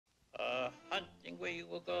we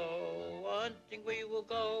will go, hunting we will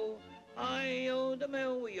go. I-O the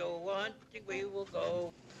mill, we-o, hunting we will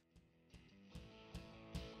go.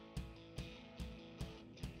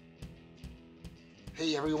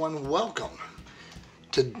 Hey everyone, welcome.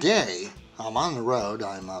 Today, I'm on the road.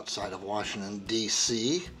 I'm outside of Washington,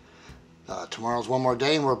 D.C. Tomorrow's one more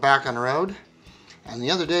day and we're back on the road. And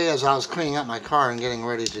the other day, as I was cleaning up my car and getting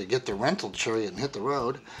ready to get the rental chariot and hit the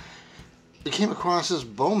road, we came across this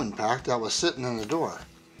Bowman Pack that was sitting in the door.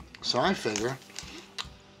 So I figure,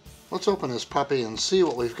 let's open this puppy and see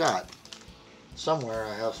what we've got. Somewhere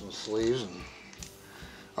I have some sleeves and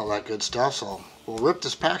all that good stuff, so we'll rip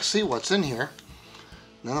this pack, see what's in here.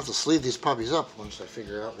 Then I'll have to sleeve these puppies up once I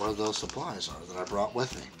figure out where those supplies are that I brought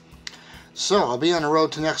with me. So I'll be on the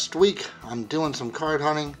road to next week. I'm doing some card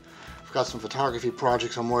hunting. I've got some photography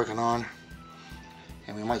projects I'm working on.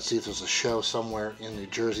 And we might see if there's a show somewhere in New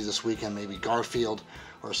Jersey this weekend, maybe Garfield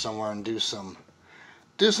or somewhere, and do some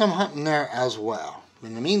hunting there as well.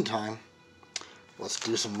 In the meantime, let's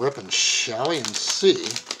do some ripping, shall we, and see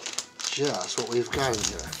just what we've got in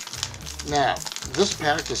here. Now, this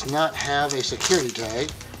pack does not have a security tag,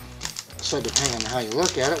 so depending on how you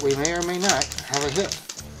look at it, we may or may not have a hit.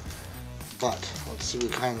 But let's see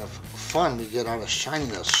what kind of fun we get out of shining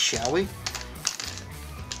this, shall we?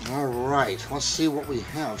 Alright, let's see what we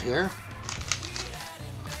have here.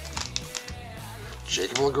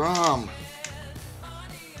 Jacob LaGrom.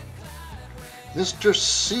 Mr.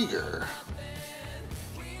 Seeger.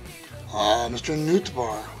 Mr.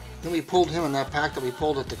 Newtbar. Then we pulled him in that pack that we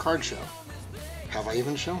pulled at the card show. Have I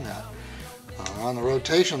even shown that? On the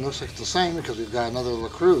rotation, looks like it's the same because we've got another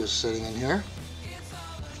LaCruz sitting in here.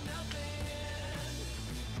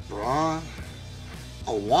 Braun.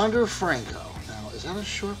 A Wander Franco. Now, is that a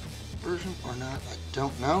short version or not? I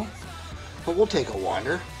don't know. But we'll take a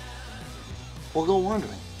Wander. We'll go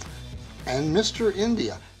wandering. And Mr.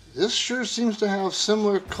 India. This sure seems to have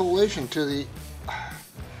similar collation to the...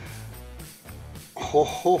 Ho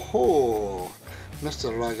ho ho!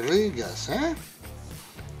 Mr. Rodriguez, eh?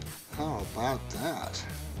 How about that?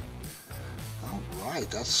 Alright,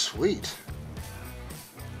 that's sweet.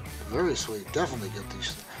 Very sweet. Definitely get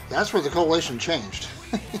these. That's where the collation changed.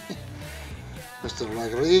 Mr.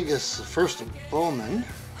 Rodriguez, the first Bowman.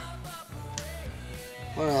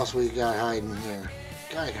 What else we got hiding here?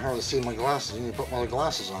 God, I can hardly see my glasses. I need to put my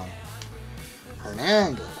glasses on.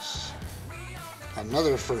 Hernandez.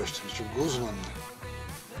 Another first, Mr. Guzman.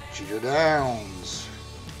 Jeter Downs.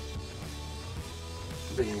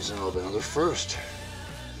 Bring these in a little bit. Another first.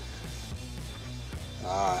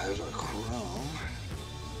 Here's our Chrome.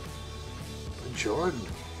 Jordan.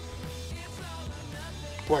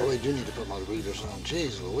 Boy, I really do need to put my readers on.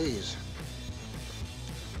 Jeez Louise.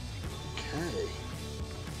 Okay.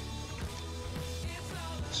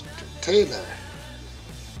 Mr. Taylor.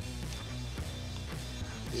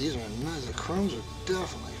 These are nice. The Chromes are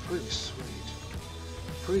definitely pretty sweet.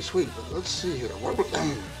 Pretty sweet, but let's see here. I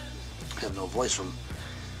have no voice from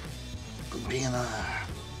being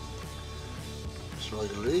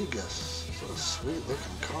Rodriguez. It's a sweet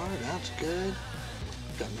looking card. That's good.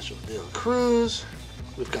 Got Mr. Bill Cruz.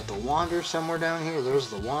 We've got the Wander somewhere down here. There's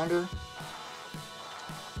the Wander.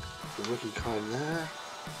 The rookie card there.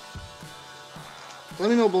 Let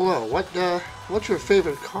me know below what's your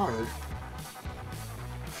favorite card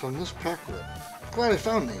from this pack rip. Glad I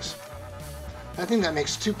found these. I think that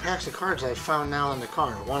makes 2 packs of cards I've found now in the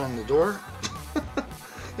car. One in the door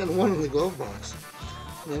and one in the glove box.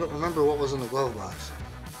 I don't remember what was in the glove box.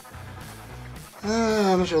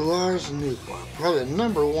 Mr. Lars Newtbar. Probably the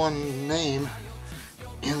 #1 name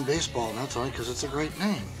in baseball, and that's only because it's a great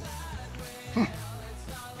name.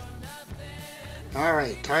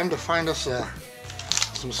 Alright, time to find us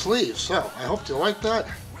some sleeves. So, I hope you like that.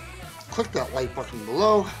 Click that like button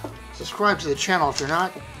below. Subscribe to the channel if you're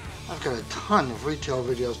not. I've got a ton of retail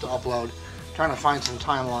videos to upload. Trying to find some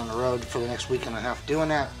time along the road for the next week and a half doing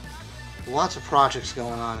that. Lots of projects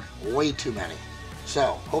going on. Way too many.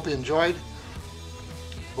 So, hope you enjoyed.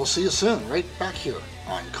 We'll see you soon, right back here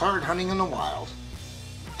on Card Hunting in the Wild.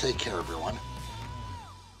 Take care, everyone.